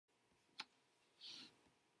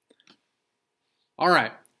All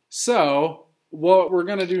right, so what we're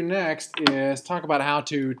going to do next is talk about how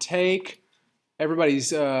to take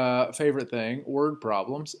everybody's favorite thing, word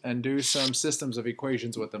problems, and do some systems of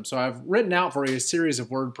equations with them. So I've written out for you a series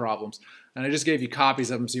of word problems, and I just gave you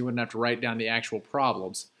copies of them so you wouldn't have to write down the actual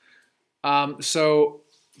problems. So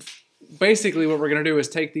basically what we're going to do is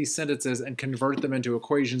take these sentences and convert them into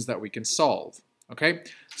equations that we can solve. Okay,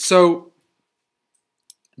 so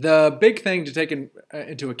the big thing to take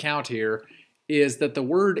into account here is that the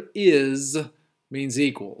word is means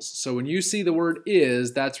equals. So when you see the word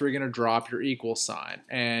is, that's where you're going to drop your equal sign.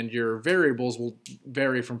 And your variables will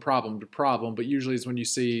vary from problem to problem, but usually it's when you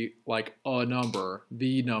see like a number,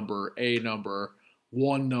 the number, a number,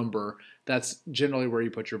 one number, that's generally where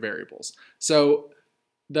you put your variables. So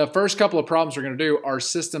the first couple of problems we're going to do are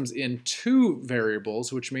systems in two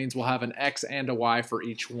variables, which means we'll have an x and a y for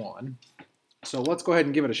each one. So let's go ahead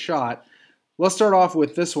and give it a shot. Let's start off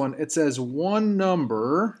with this one. It says one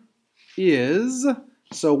number is,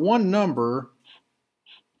 so one number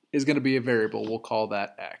is going to be a variable. We'll call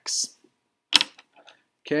that x.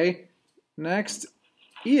 Okay, next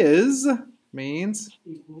is means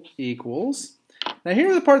equals. Now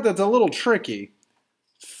here's the part that's a little tricky.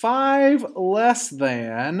 5 less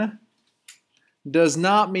than does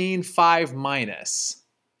not mean 5 minus.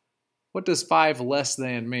 What does 5 less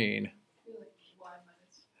than mean?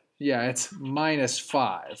 Yeah, it's minus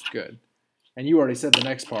 5. Good. And you already said the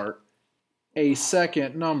next part. A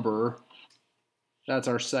second number, that's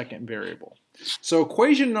our second variable. So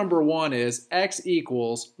equation number 1 is x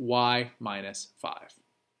equals y minus 5.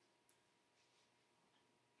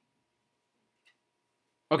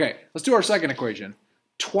 Okay, let's do our second equation.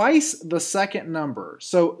 Twice the second number.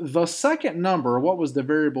 So the second number, what was the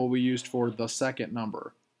variable we used for the second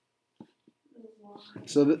number?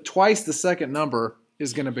 So that twice the second number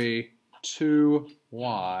is going to be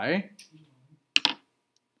 2y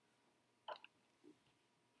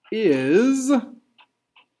is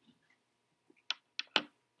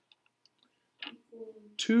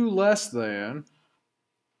 2 less than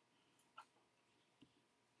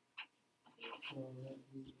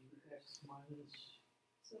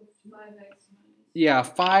yeah,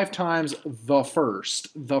 5 times the first.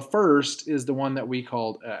 The first is the one that we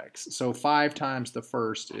called x. So 5 times the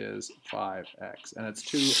first is 5x, and it's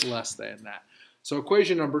 2 less than that. So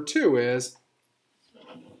equation number 2 is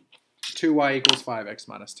 2y equals 5x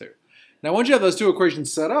minus 2. Now once you have those two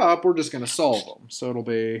equations set up, we're just going to solve them. So it'll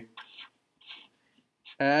be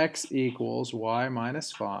x equals y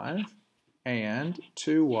minus 5 and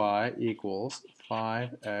 2y equals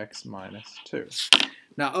 5x minus 2.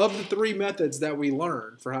 Now, of the three methods that we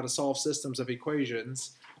learned for how to solve systems of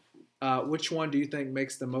equations, which one do you think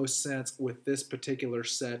makes the most sense with this particular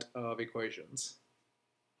set of equations?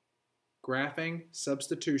 Graphing,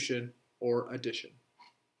 substitution, or addition?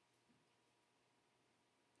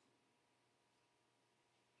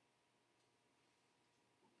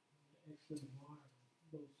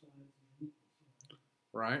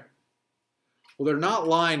 Right? Well, they're not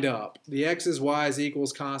lined up. The x's, y's,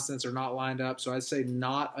 equals constants are not lined up, so I'd say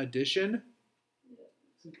not addition.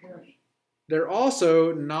 They're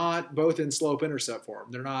also not both in slope-intercept form.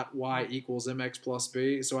 They're not y equals mx plus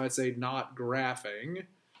b, so I'd say not graphing.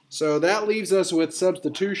 So that leaves us with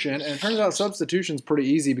substitution, and it turns out substitution is pretty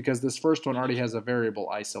easy because this first one already has a variable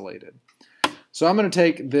isolated. So I'm going to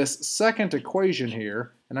take this second equation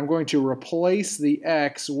here, and I'm going to replace the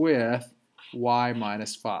x with y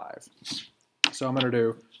minus 5. So I'm going to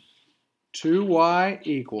do 2y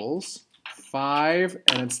equals 5,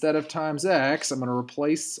 and instead of times x, I'm going to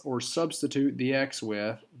replace or substitute the x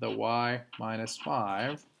with the y minus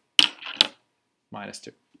 5 minus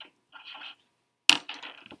 2.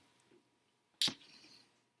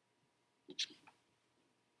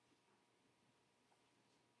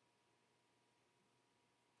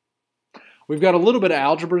 We've got a little bit of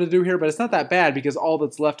algebra to do here, but it's not that bad because all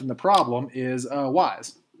that's left in the problem is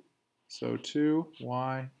y's. So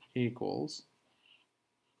 2y equals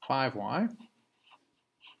 5y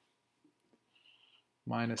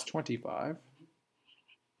minus 25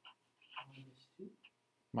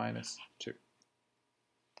 minus 2.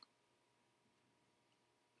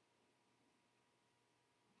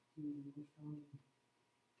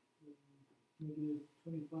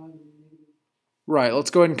 Right, let's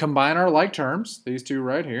go ahead and combine our like terms, these two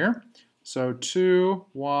right here. So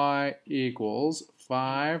 2y equals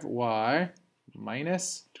 5y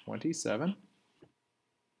minus 27.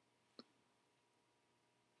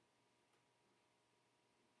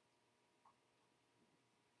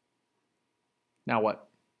 Now what?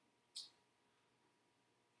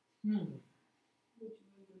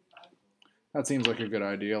 That seems like a good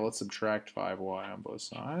idea. Let's subtract 5y on both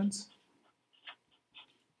sides.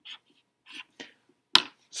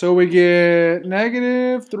 So we get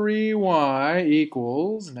negative 3y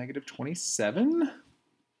equals negative 27.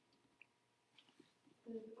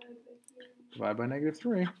 Divide by negative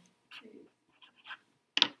 3.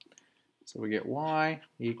 So we get y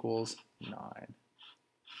equals 9.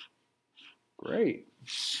 Great.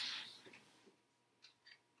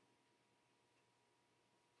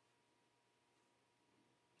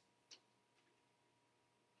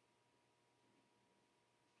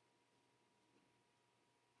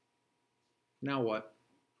 Now what?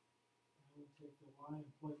 We'll take the y and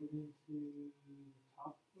plug it into the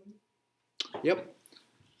top plate. Yep.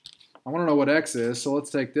 I want to know what x is, so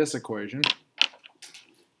let's take this equation.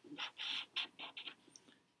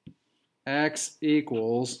 X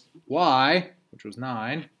equals y, which was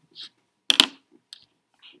 9,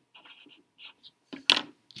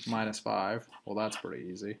 minus 5. Well, that's pretty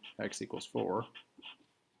easy. X equals 4.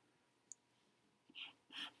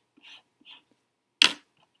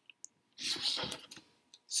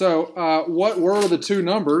 So what were the two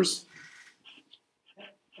numbers?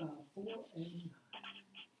 4 and 9.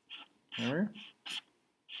 There we are.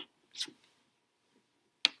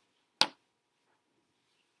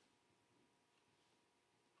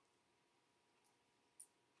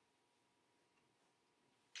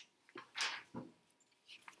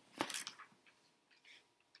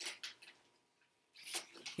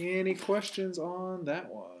 Any questions on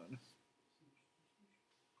that one?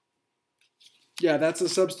 Yeah, that's a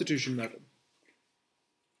substitution method.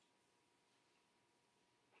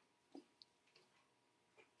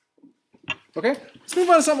 Okay, let's move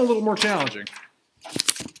on to something a little more challenging.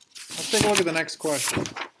 Let's take a look at the next question.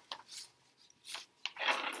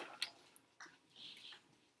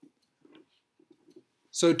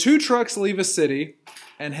 So 2 trucks leave a city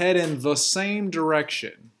and head in the same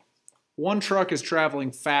direction. One truck is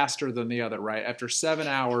traveling faster than the other, right? After 7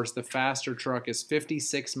 hours, the faster truck is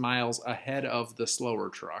 56 miles ahead of the slower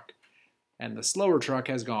truck. And the slower truck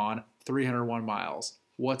has gone 301 miles.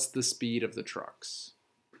 What's the speed of the trucks?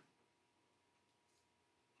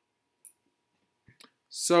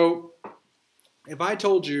 So, if I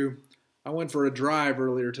told you I went for a drive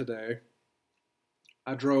earlier today,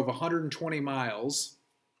 I drove 120 miles,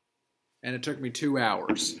 and it took me 2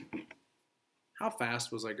 hours. How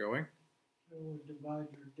fast was I going? It would divide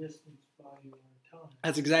your distance by your time.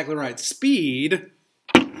 That's exactly right. Speed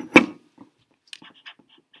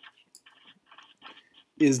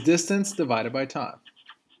is distance divided by time.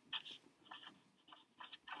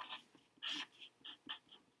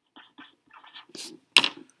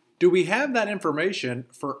 Do we have that information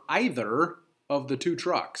for either of the 2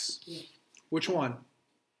 trucks? Yes. Which one?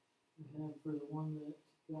 We have for the one that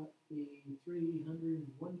got the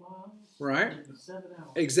 301 miles. Right. In 7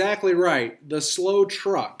 hours. Exactly right. The slow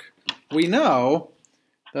truck. We know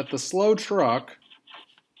that the slow truck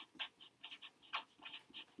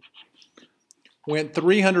went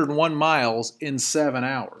 301 miles in 7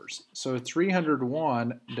 hours. So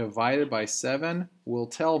 301 divided by 7 will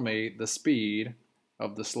tell me the speed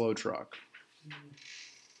of the slow truck.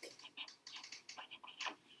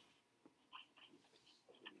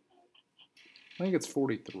 I think it's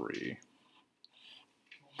 43.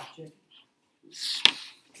 Check.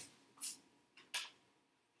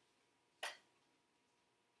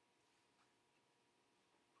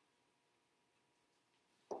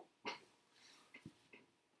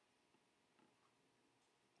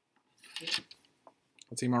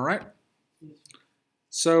 That seem all right? Yes.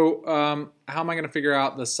 So how am I going to figure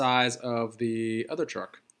out the size of the other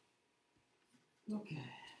truck? Okay.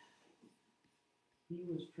 He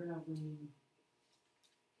was traveling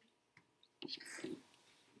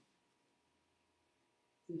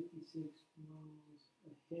 56 miles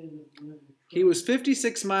ahead of the other truck. He was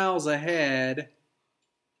 56 miles ahead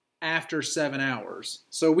after 7 hours.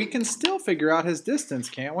 So we can still figure out his distance,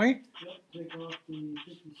 can't we? Yep, take off the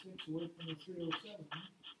 56 away from the 307.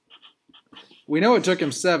 We know it took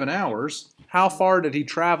him 7 hours. How far did he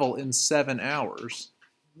travel in 7 hours?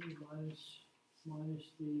 Minus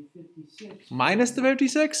the 56. Minus the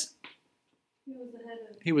 56? He was ahead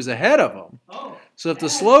of He was ahead of him. Oh. So if the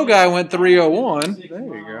slow guy went 301, there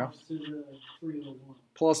you go. To the 301.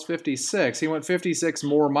 Plus 56. He went 56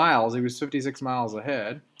 more miles. He was 56 miles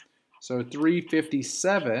ahead. So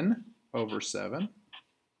 357 over 7.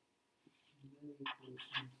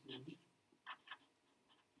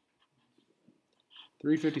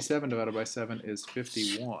 357 divided by 7 is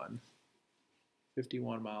 51.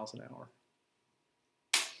 51 miles an hour.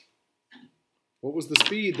 What was the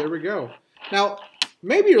speed? There we go. Now,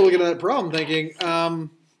 maybe you're looking at that problem thinking,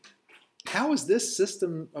 How is this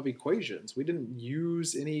system of equations? We didn't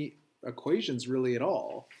use any equations really at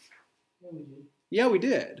all. Yeah, we did. Yeah, we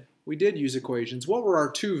did. We did use equations. What were our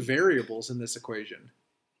two variables in this equation?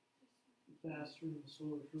 Faster and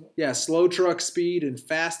slower truck. Yeah, slow truck speed and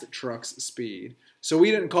fast truck's speed. So we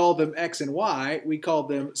didn't call them X and Y. We called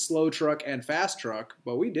them slow truck and fast truck,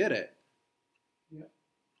 but we did it. Yeah.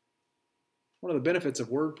 One of the benefits of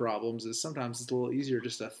word problems is sometimes it's a little easier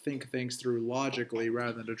just to think things through logically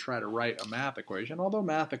rather than to try to write a math equation, although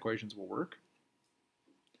math equations will work.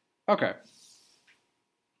 Okay.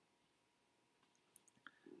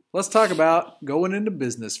 Let's talk about going into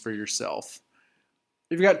business for yourself.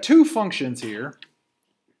 You've got two functions here,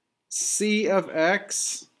 C of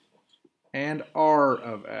X and R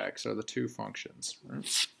of X are the two functions. Right?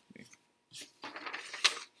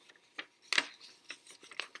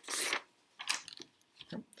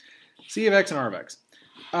 C of X and R of X.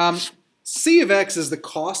 C of X is the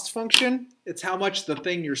cost function. It's how much the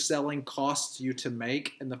thing you're selling costs you to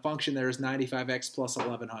make, and the function there is 95x plus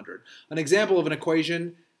 1100. An example of an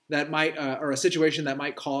equation that might, or a situation that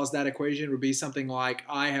might cause that equation would be something like,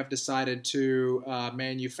 I have decided to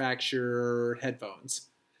manufacture headphones.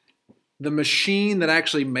 The machine that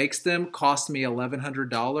actually makes them cost me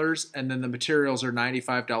 $1,100, and then the materials are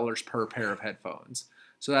 $95 per pair of headphones.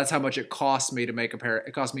 So that's how much it costs me to make a pair.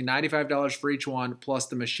 It cost me $95 for each one, plus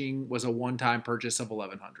the machine was a one-time purchase of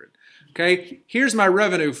 $1,100. Okay, here's my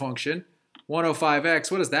revenue function,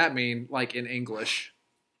 105x. What does that mean, like in English?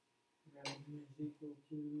 Revenue is equal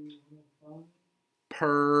to 105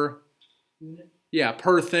 Per, unit. yeah,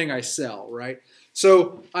 per thing I sell, right?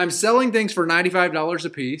 So I'm selling things for $95 a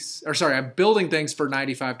piece, or sorry, I'm building things for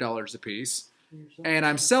 $95 a piece, and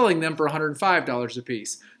I'm selling them for $105 a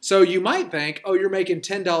piece. So you might think, oh, you're making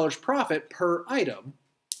 $10 profit per item.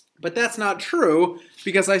 But that's not true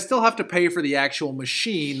because I still have to pay for the actual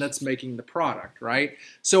machine that's making the product, right?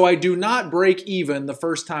 So I do not break even the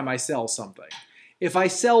first time I sell something. If I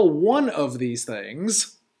sell one of these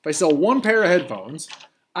things, if I sell one pair of headphones,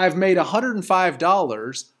 I've made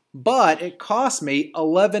 $105, but it cost me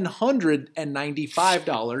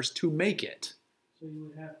 $1,195 to make it. So you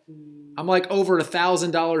would have to... I'm like over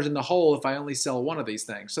 $1,000 in the hole if I only sell one of these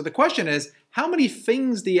things. So the question is, how many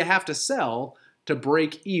things do you have to sell to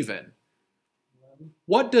break even? 11.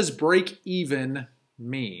 What does break even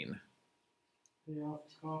mean? Pay off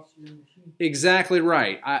the cost of your machine. Exactly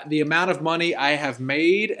right. The amount of money I have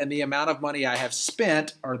made and the amount of money I have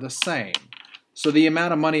spent are the same. So the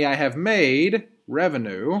amount of money I have made,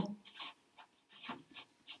 revenue,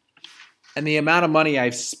 and the amount of money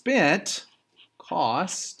I've spent,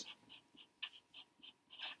 cost,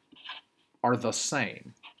 are the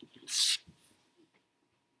same.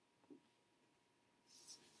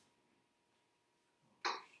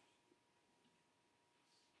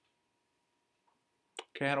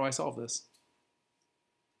 Okay, how do I solve this?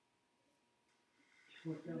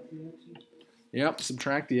 Work out the exit. Yep,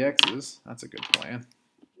 subtract the x's. That's a good plan.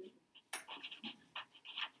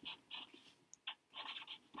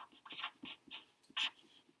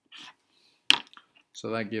 So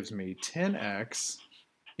that gives me 10x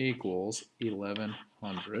equals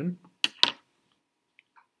 1,100.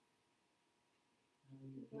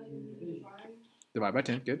 Divide by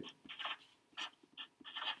 10, good.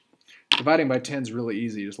 Dividing by 10 is really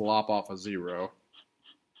easy. Just lop off a 0.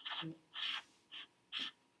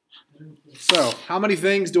 So, how many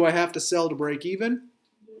things do I have to sell to break even?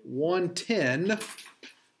 110,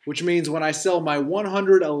 which means when I sell my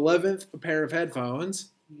 111th pair of headphones,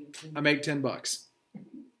 I make 10 bucks.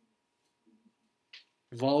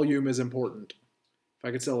 Volume is important. If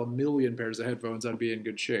I could sell 1,000,000 pairs of headphones, I'd be in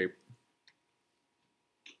good shape.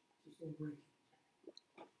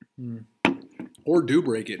 Or do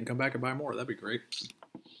break it and come back and buy more. That'd be great.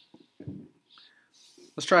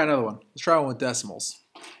 Let's try another one. Let's try one with decimals.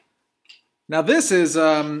 Now this is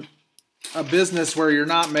a business where you're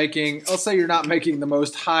not making, let's say you're not making the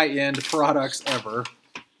most high-end products ever.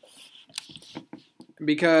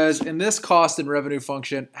 Because in this cost and revenue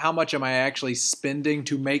function, how much am I actually spending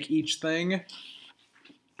to make each thing?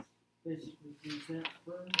 Basically 3 cents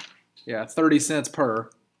per. Yeah, 30 cents per.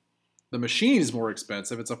 The machine is more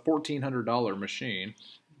expensive. It's a $1,400 machine.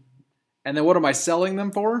 And then what am I selling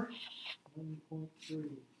them for?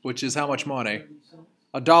 1.3. Which is how much money? 30 cents.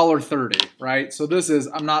 $1.30, right? So this is,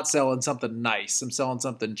 I'm not selling something nice. I'm selling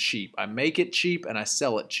something cheap. I make it cheap and I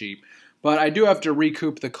sell it cheap. But I do have to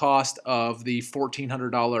recoup the cost of the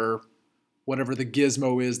 $1,400, whatever the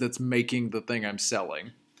gizmo is that's making the thing I'm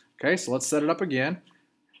selling. Okay, so let's set it up again.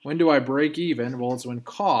 When do I break even? Well, it's when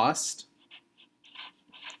cost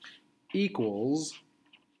equals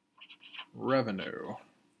revenue.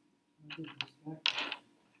 did this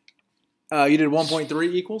backwards. You did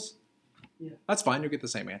 1.3 equals? Yeah. That's fine. You'll get the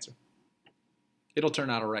same answer. It'll turn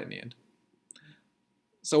out all right in the end.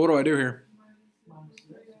 So what do I do here? Minus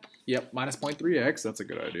the x. Yep, minus 0.3x. That's a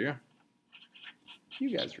good idea.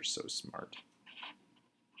 You guys are so smart.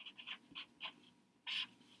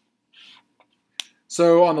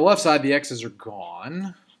 So on the left side, the x's are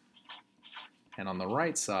gone. And on the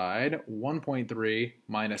right side, 1.3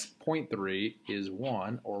 minus 0.3 is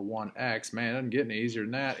 1, or 1x. Man, it doesn't get any easier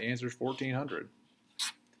than that. The answer is 1,400.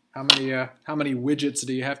 How many widgets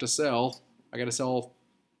do you have to sell? I got to sell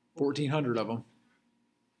 1,400 of them.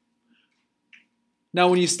 Now,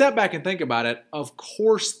 when you step back and think about it, of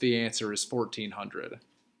course the answer is 1,400.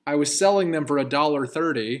 I was selling them for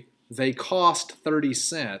 $1.30. They cost 30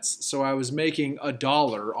 cents, so I was making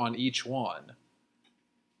 $1 on each one.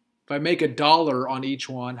 If I make $1 on each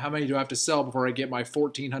one, how many do I have to sell before I get my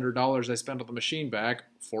 $1,400 I spent on the machine back?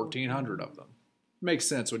 1,400 of them. Makes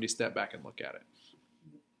sense when you step back and look at it.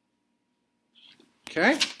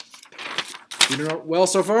 Okay? You doing well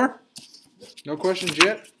so far? No questions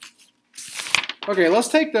yet? Okay, let's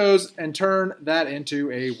take those and turn that into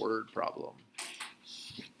a word problem.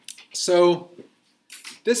 So,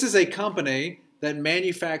 this is a company that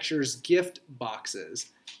manufactures gift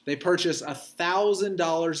boxes. They purchase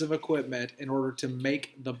 $1,000 of equipment in order to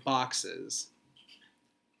make the boxes.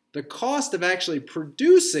 The cost of actually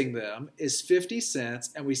producing them is 50 cents,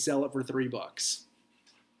 and we sell it for $3.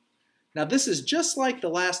 Now, this is just like the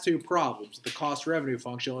last two problems, the cost revenue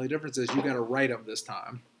function. The only difference is you got to write them this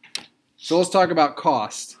time. So let's talk about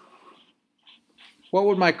cost. What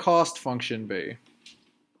would my cost function be?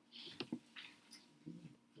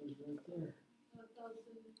 Goes right there.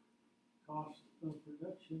 Cost of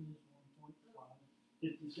production is 1.5.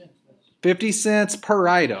 50 cents. That's 50 cents per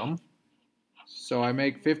item. So I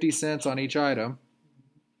make 50 cents on each item.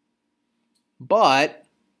 But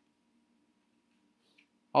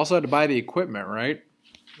I also had to buy the equipment, right?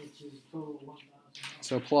 which is total 1,000.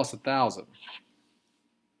 So plus 1,000.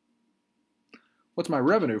 What's my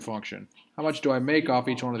revenue function? How much do I make off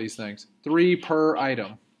each one of these things? 3 per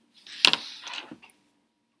item.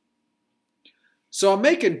 So I'm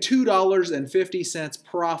making $2.50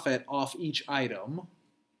 profit off each item,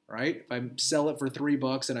 right? If I sell it for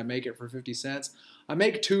 $3 and I make it for 50 cents, I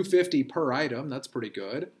make $2.50 per item. That's pretty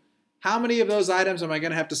good. How many of those items am I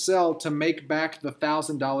going to have to sell to make back the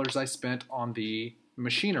 $1,000 I spent on the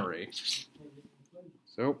machinery?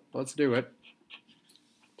 So let's do it.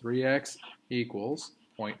 3x equals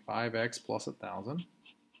 0.5x plus 1,000.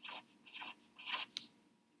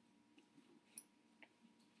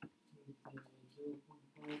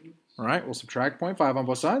 All right, we'll subtract 0.5 on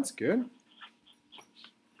both sides. Good.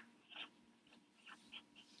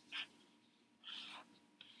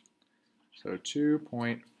 So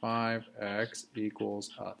 2.5x equals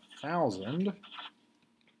 1,000.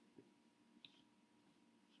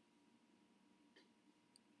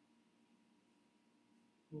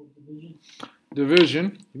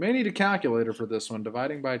 Division. You may need a calculator for this one.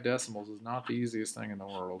 Dividing by decimals is not the easiest thing in the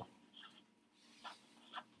world.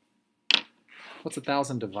 What's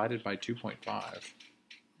 1,000 divided by 2.5?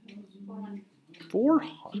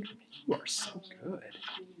 400. You are so good.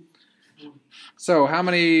 So how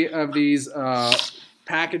many of these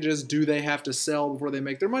packages do they have to sell before they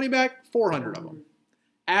make their money back? 400 of them.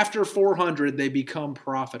 After 400, they become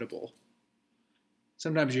profitable.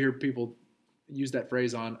 Sometimes you hear people use that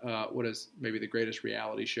phrase on what is maybe the greatest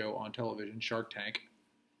reality show on television, Shark Tank.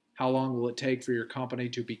 How long will it take for your company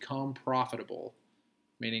to become profitable?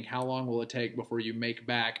 Meaning, how long will it take before you make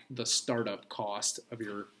back the startup cost of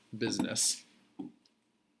your business?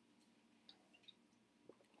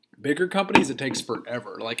 Bigger companies, it takes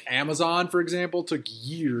forever. Like Amazon, for example, took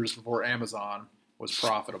years before Amazon was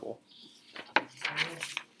profitable.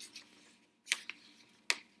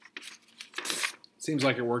 Seems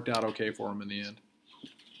like it worked out okay for them in the end.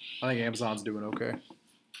 I think Amazon's doing okay.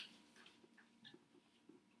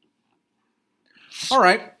 All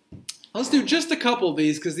right, let's do just a couple of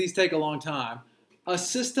these because these take a long time. A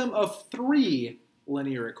system of 3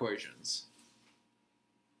 linear equations.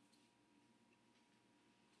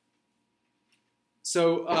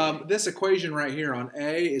 So this equation right here on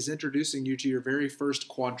A is introducing you to your very first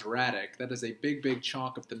quadratic. That is a big, big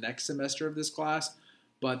chunk of the next semester of this class,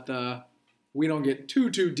 but we don't get too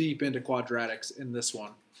deep into quadratics in this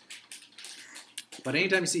one. But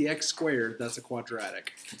anytime you see x squared, that's a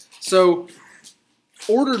quadratic. So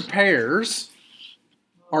ordered pairs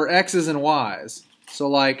are x's and y's. So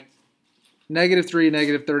like -3,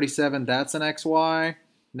 -37, that's an xy.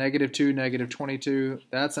 -2, -22,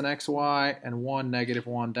 that's an xy, and 1,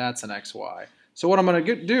 -1, that's an xy. So what I'm going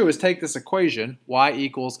to do is take this equation, y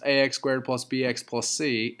equals ax squared plus bx plus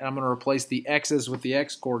c, and I'm going to replace the x's with the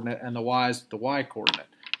x coordinate and the y's with the y coordinate.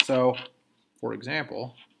 So, for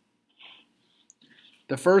example,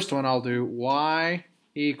 the first one I'll do y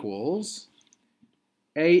equals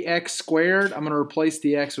ax squared. I'm going to replace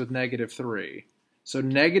the x with negative 3. So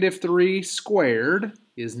negative 3 squared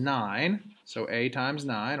is 9. So a times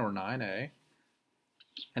 9, or 9a.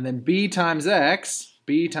 And then b times x,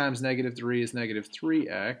 b times negative 3 is negative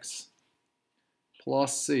 3x,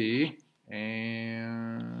 plus c,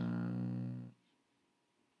 and,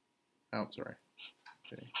 oh, sorry,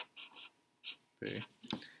 b.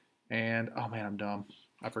 And, oh man, I'm dumb.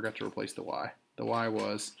 I forgot to replace the y. The y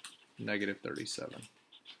was negative 37.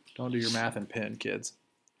 Don't do your math in pen, kids.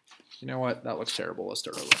 You know what? That looks terrible. Let's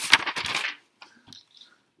start over.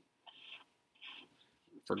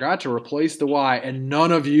 Forgot to replace the y, and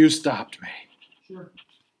none of you stopped me. Sure.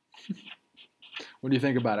 When you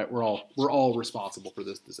think about it, we're all responsible for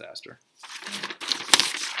this disaster.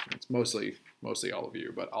 It's mostly all of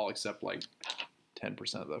you, but I'll accept like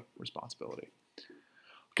 10% of the responsibility.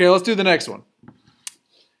 Okay, let's do the next one.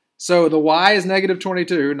 So the y is negative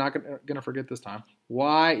 22. Not gonna forget this time.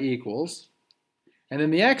 Y equals, and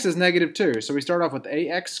then the x is negative 2. So we start off with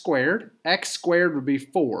ax squared. X squared would be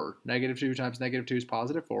 4. Negative 2 times negative 2 is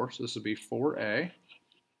positive 4. So this would be 4a.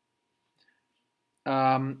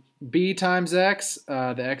 B times x,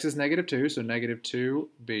 the x is negative 2. So negative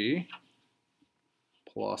 2b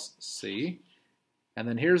plus c. And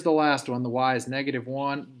then here's the last one. The y is negative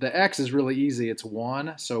 1. The x is really easy. It's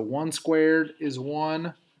 1. So 1 squared is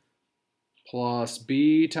 1 plus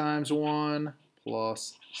b times 1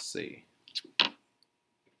 plus c.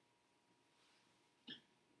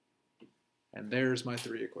 And there's my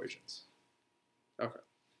 3 equations. Okay.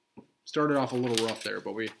 Started off a little rough there,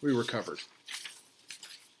 but we recovered.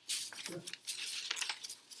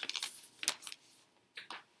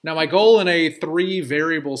 Now my goal in a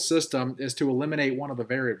 3-variable system is to eliminate one of the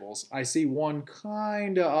variables. I see one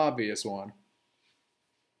kind of obvious one.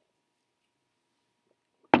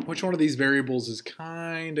 Which one of these variables is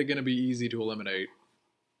kind of going to be easy to eliminate?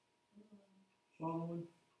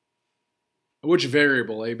 Which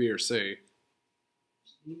variable, A, B, or C?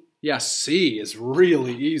 Yeah, C is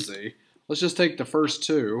really easy. Let's just take the first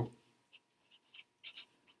 2.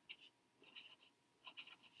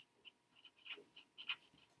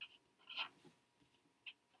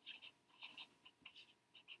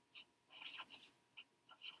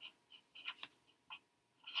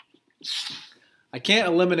 I can't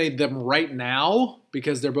eliminate them right now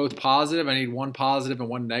because they're both positive. I need one positive and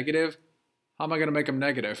one negative. How am I going to make them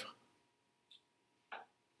negative?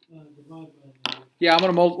 Yeah,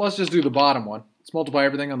 let's just do the bottom one. Let's multiply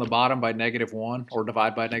everything on the bottom by negative 1, or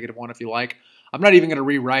divide by negative 1 if you like. I'm not even going to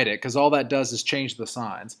rewrite it because all that does is change the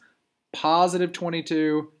signs. Positive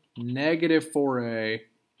 22, negative 4a,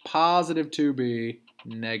 positive 2b,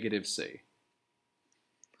 negative c.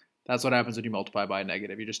 That's what happens when you multiply by a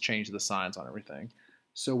negative. You just change the signs on everything.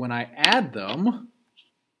 So when I add them,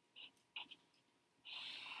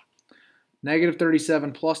 negative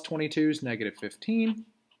 37 plus 22 is negative 15.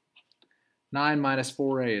 9 minus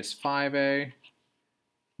 4a is 5a.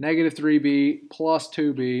 Negative 3b plus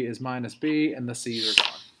 2b is minus b, and the c's are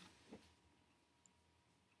gone.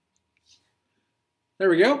 There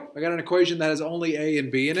we go. I got an equation that has only a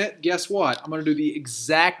and b in it. Guess what? I'm going to do the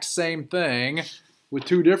exact same thing with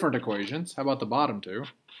 2 different equations. How about the bottom 2?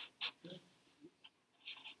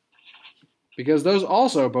 Because those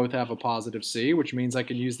also both have a positive c, which means I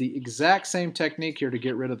can use the exact same technique here to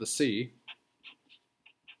get rid of the c.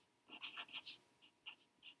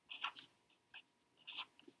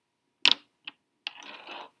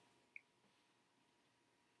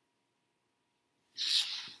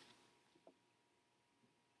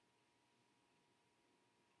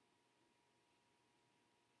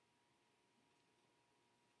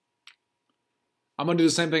 I'm going to do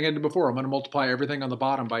the same thing I did before. I'm going to multiply everything on the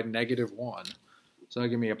bottom by negative 1. So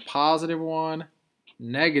that'll give me a positive 1,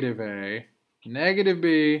 negative a, negative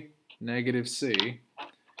b, negative c.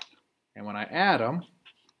 And when I add them,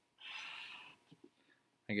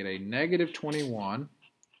 I get a negative 21,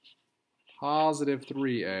 positive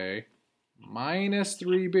 3a, minus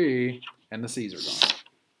 3b, and the c's are gone.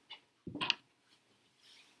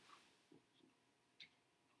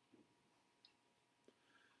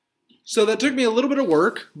 So that took me a little bit of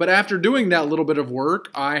work, but after doing that little bit of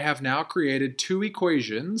work, I have now created 2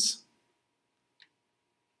 equations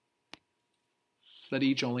that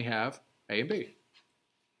each only have a and b.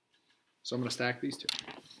 So I'm going to stack these 2.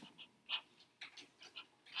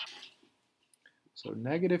 So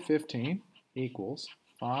negative 15 equals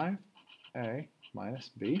 5 A minus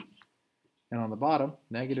B. And on the bottom,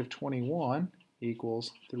 negative 21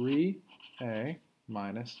 equals 3A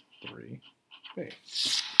minus 3B.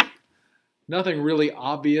 Nothing really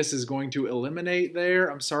obvious is going to eliminate there,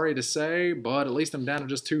 I'm sorry to say, but at least I'm down to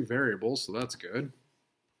just 2 variables, so that's good.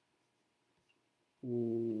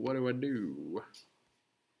 What do I do?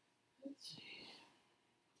 Let's see.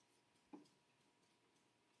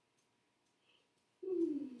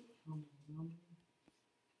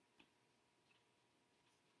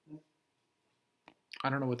 I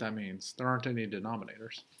don't know what that means. There aren't any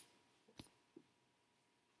denominators.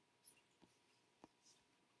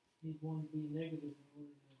 Need one to be negative in order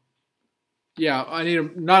to. Yeah, I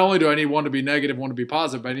need not only do I need one to be negative, one to be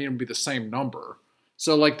positive, but I need them to be the same number.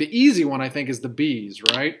 So like the easy one I think is the B's,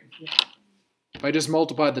 right? Yeah. If I just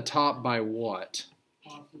multiply the top by what?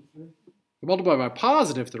 Positive 3. If I multiply by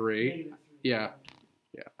positive 3, Negative 3. yeah,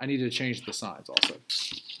 I need to change the signs also.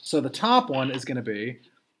 So the top one is going to be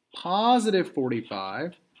positive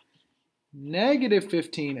 45, negative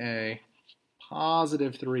 15A,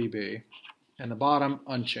 positive 3B, and the bottom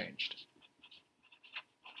unchanged.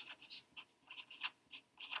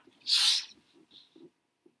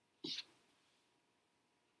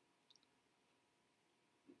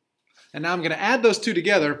 And now I'm going to add those two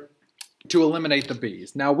together to eliminate the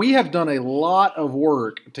B's. Now we have done a lot of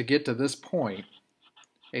work to get to this point,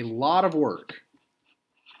 a lot of work.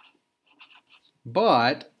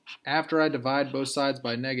 But after I divide both sides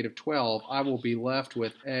by negative 12, I will be left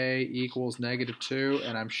with A equals negative 2,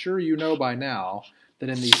 and I'm sure you know by now that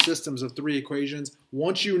in these systems of 3 equations,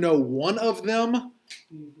 once you know one of them,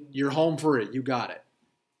 you're home for it. You got it.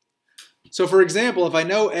 So for example, if I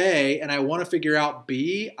know A and I want to figure out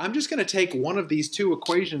B, I'm just going to take one of these 2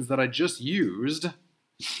 equations that I just used,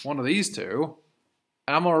 one of these 2,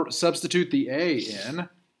 and I'm going to substitute the A in.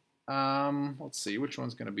 Let's see, which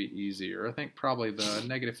one's going to be easier? I think probably the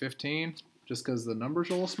negative 15, just because the number's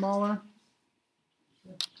a little smaller.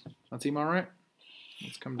 That seem all right?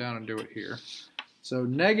 Let's come down and do it here. So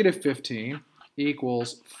negative 15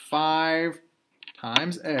 equals 5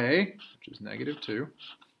 times A, which is negative 2,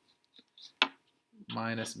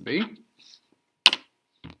 minus B.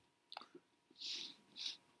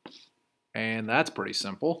 And that's pretty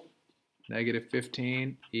simple. Negative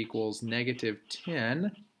 15 equals negative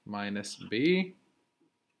 10 minus B.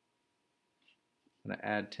 I'm going to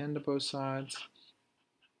add 10 to both sides.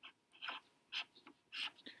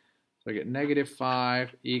 So I get negative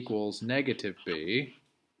 5 equals negative B.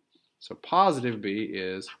 So positive B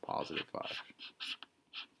is positive 5.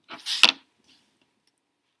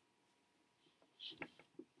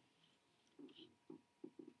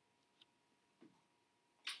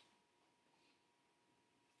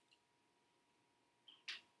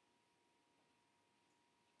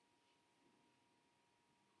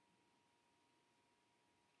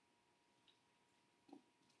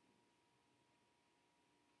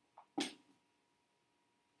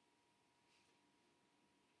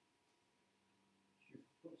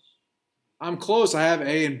 I'm close. I have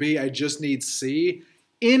A and B. I just need C.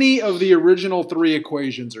 Any of the original 3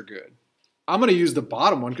 equations are good. I'm going to use the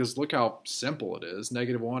bottom one because look how simple it is.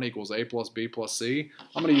 Negative 1 equals A plus B plus C.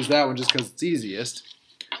 I'm going to use that one just because it's easiest.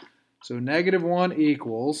 So negative 1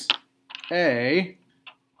 equals A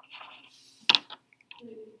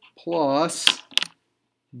plus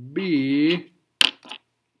B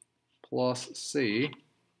plus C.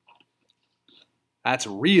 That's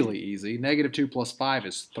really easy. Negative 2 plus 5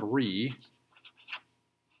 is 3.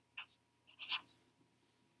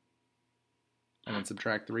 And then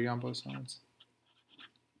subtract 3 on both sides.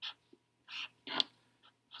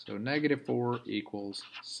 So negative 4 equals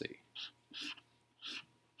C.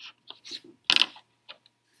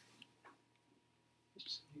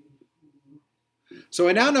 So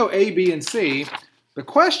I now know A, B, and C. The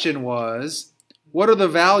question was, what are the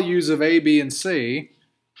values of A, B, and C?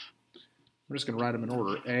 I'm just going to write them in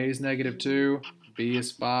order. A is negative 2, B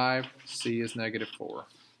is 5, C is negative 4.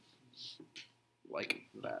 Like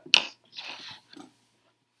that.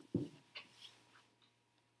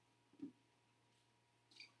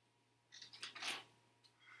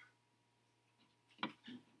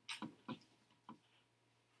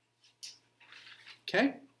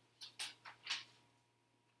 Okay.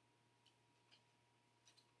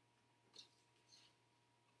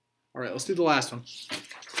 All right, let's do the last one.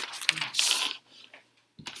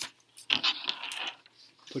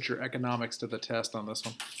 Put your economics to the test on this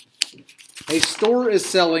one. A store is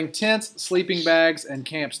selling tents, sleeping bags, and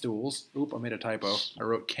camp stools. Oop, I made a typo. I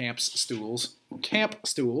wrote camps stools. Camp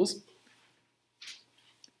stools.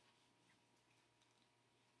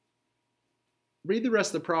 Read the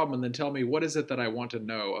rest of the problem and then tell me what is it that I want to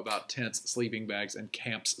know about tents, sleeping bags, and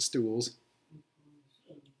camps stools.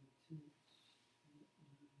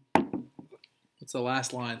 What's the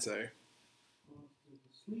last line say?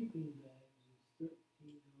 Sleeping bags is $13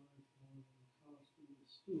 more than the cost of the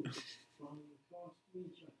stool. From the cost of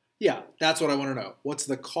each item. Yeah, that's what I want to know. What's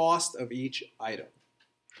the cost of each item?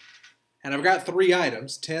 And I've got 3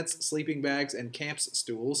 items: tents, sleeping bags, and camps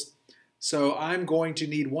stools. So I'm going to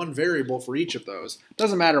need one variable for each of those.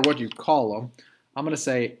 Doesn't matter what you call them. I'm going to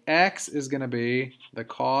say X is going to be the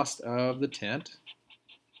cost of the tent.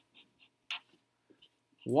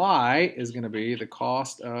 Y is going to be the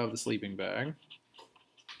cost of the sleeping bag.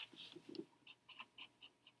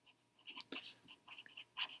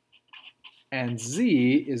 And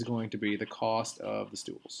Z is going to be the cost of the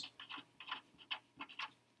stools.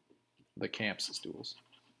 The camps stools.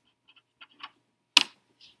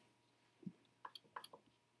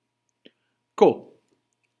 Cool.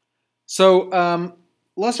 So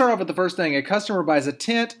let's start off with the first thing. A customer buys a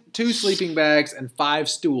tent, 2 sleeping bags, and 5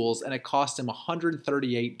 stools, and it costs him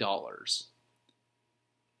 $138.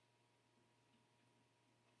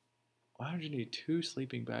 Why would you need 2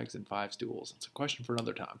 sleeping bags and 5 stools? It's a question for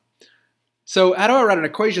another time. So how do I write an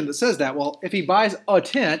equation that says that? Well, if he buys a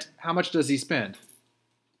tent, how much does he spend?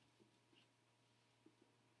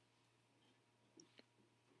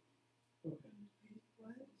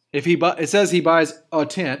 If it says he buys a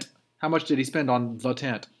tent, how much did he spend on the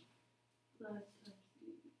tent?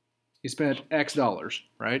 He spent X dollars,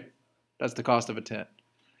 right? That's the cost of a tent.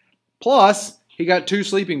 Plus, he got 2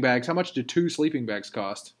 sleeping bags. How much do 2 sleeping bags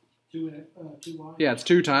cost? 2 Y. Yeah, it's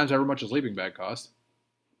 2 times however much a sleeping bag costs.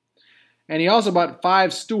 And he also bought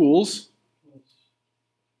 5 stools.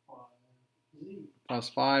 Plus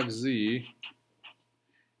 5Z.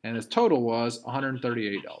 And his total was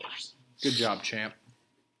 $138. Good job, champ.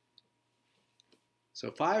 So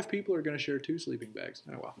 5 people are going to share 2 sleeping bags.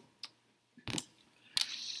 Oh, well.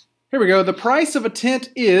 Here we go. The price of a tent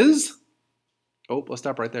is... Oh, let's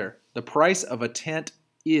stop right there. The price of a tent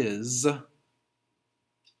is...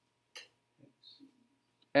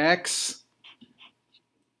 X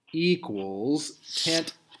equals...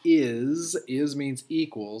 Tent is means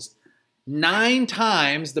equals 9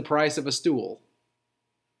 times the price of a stool.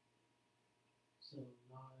 So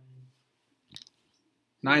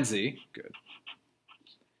 9Z. Good.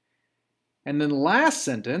 And then last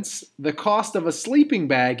sentence, the cost of a sleeping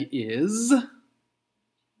bag is...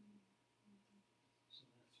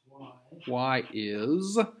 Y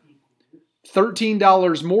is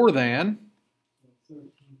 $13 more than,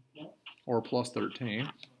 or plus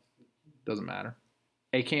 13, doesn't matter,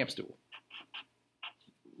 a camp stool.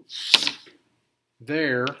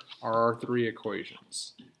 There are our 3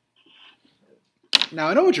 equations. Now,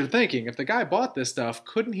 I know what you're thinking. If the guy bought this stuff,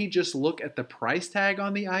 couldn't he just look at the price tag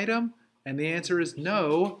on the item? And the answer is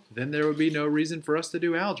no. Then there would be no reason for us to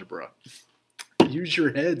do algebra. Use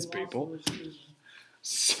your heads, people.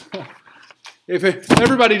 So, if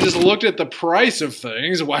everybody just looked at the price of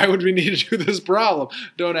things, why would we need to do this problem?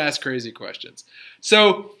 Don't ask crazy questions.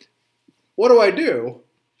 So, what do?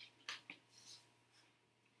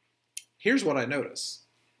 Here's what I notice.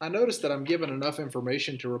 I notice that I'm given enough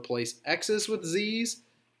information to replace x's with z's,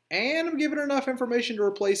 and I'm given enough information to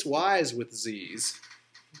replace y's with z's.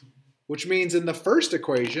 Which means in the first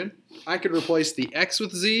equation, I could replace the x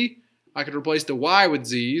with z, I could replace the y with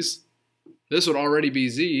z's. This would already be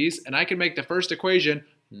z's, and I can make the first equation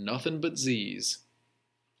nothing but z's.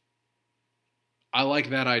 I like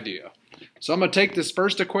that idea. So I'm going to take this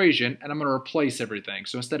first equation, and I'm going to replace everything.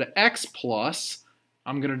 So instead of x plus,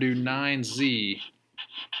 I'm going to do 9z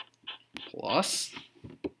plus.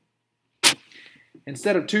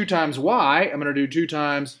 Instead of 2 times y, I'm going to do 2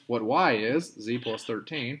 times what y is, z plus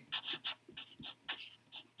 13,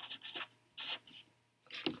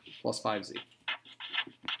 plus 5z.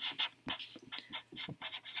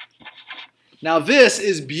 Now this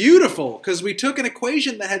is beautiful because we took an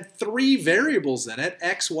equation that had 3 variables in it,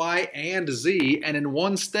 x, y, and z, and in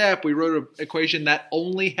one step we wrote an equation that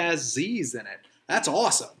only has z's in it. That's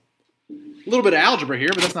awesome. A little bit of algebra here,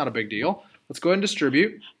 but that's not a big deal. Let's go ahead and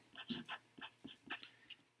distribute.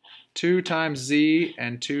 2 times z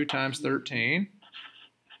and 2 times 13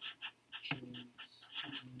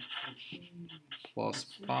 plus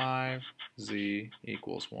 5z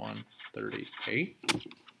equals 138.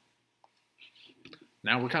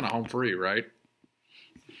 Now we're kind of home free, right?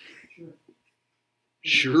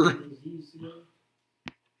 Sure.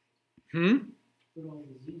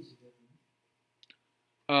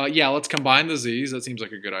 Yeah, let's combine the z's. That seems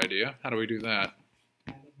like a good idea. How do we do that?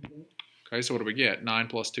 Okay, so what do we get? 9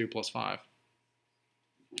 plus 2 plus 5.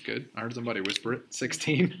 Good. I heard somebody whisper it.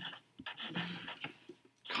 16.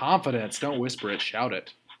 Confidence. Don't whisper it. Shout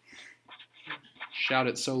it. Shout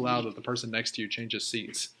it so loud that the person next to you changes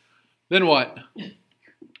seats. Then what?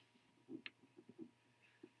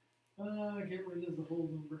 Get rid of the whole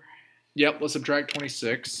number. Yep, let's subtract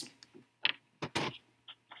 26.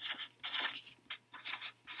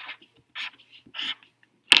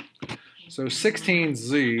 So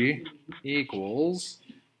 16z equals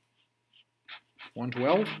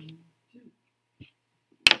 112.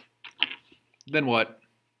 Then what?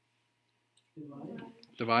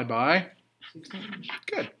 Divide by 16.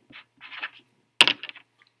 Good.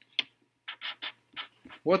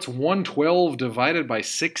 What's 112 divided by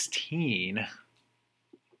 16?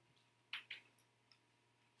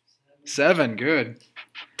 7. Good.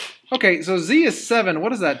 Okay, so z is 7. What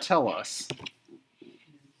does that tell us?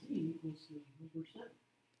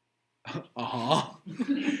 Uh-huh.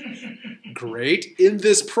 Great. In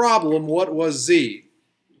this problem, what was z?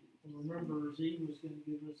 Remember, z was going to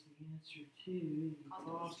give us the answer to the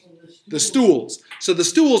cost of the stools. So the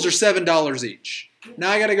stools are $7 each.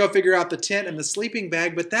 Now I got to go figure out the tent and the sleeping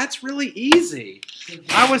bag, but that's really easy.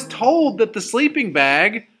 I was told that the sleeping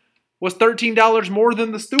bag was $13 more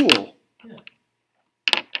than the stool.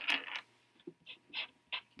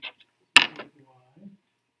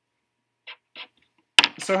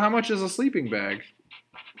 So how much is a sleeping bag?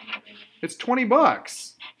 It's 20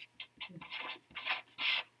 bucks.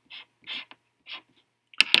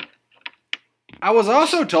 I was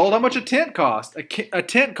also told how much a tent cost. A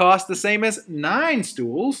tent costs the same as 9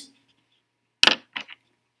 stools.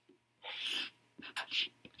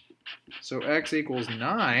 So x equals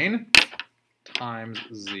 9 times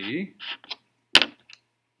z.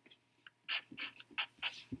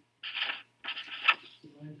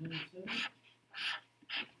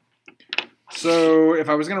 So if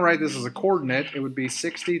I was going to write this as a coordinate, it would be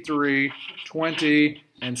 63, 20,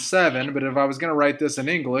 and 7. But if I was going to write this in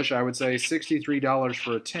English, I would say $63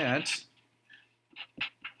 for a tent.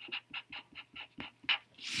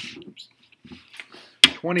 Oops.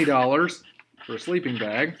 $20 for a sleeping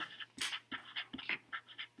bag.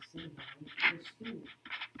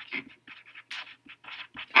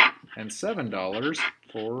 And $7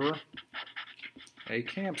 for a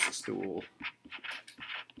camp stool.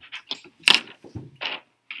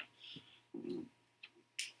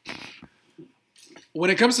 When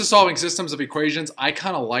it comes to solving systems of equations, I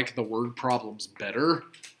kind of like the word problems better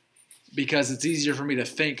because it's easier for me to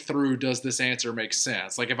think through, does this answer make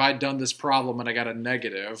sense? Like if I'd done this problem and I got a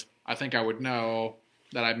negative, I think I would know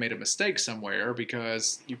that I've made a mistake somewhere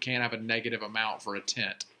because you can't have a negative amount for a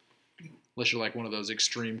tent. Unless you're like one of those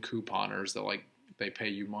extreme couponers that like they pay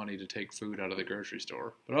you money to take food out of the grocery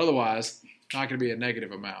store. But otherwise, not going to be a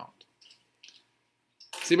negative amount.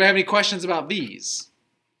 Does anybody have any questions about these?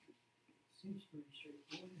 Seems pretty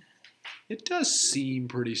straightforward. It does seem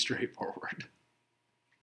pretty straightforward.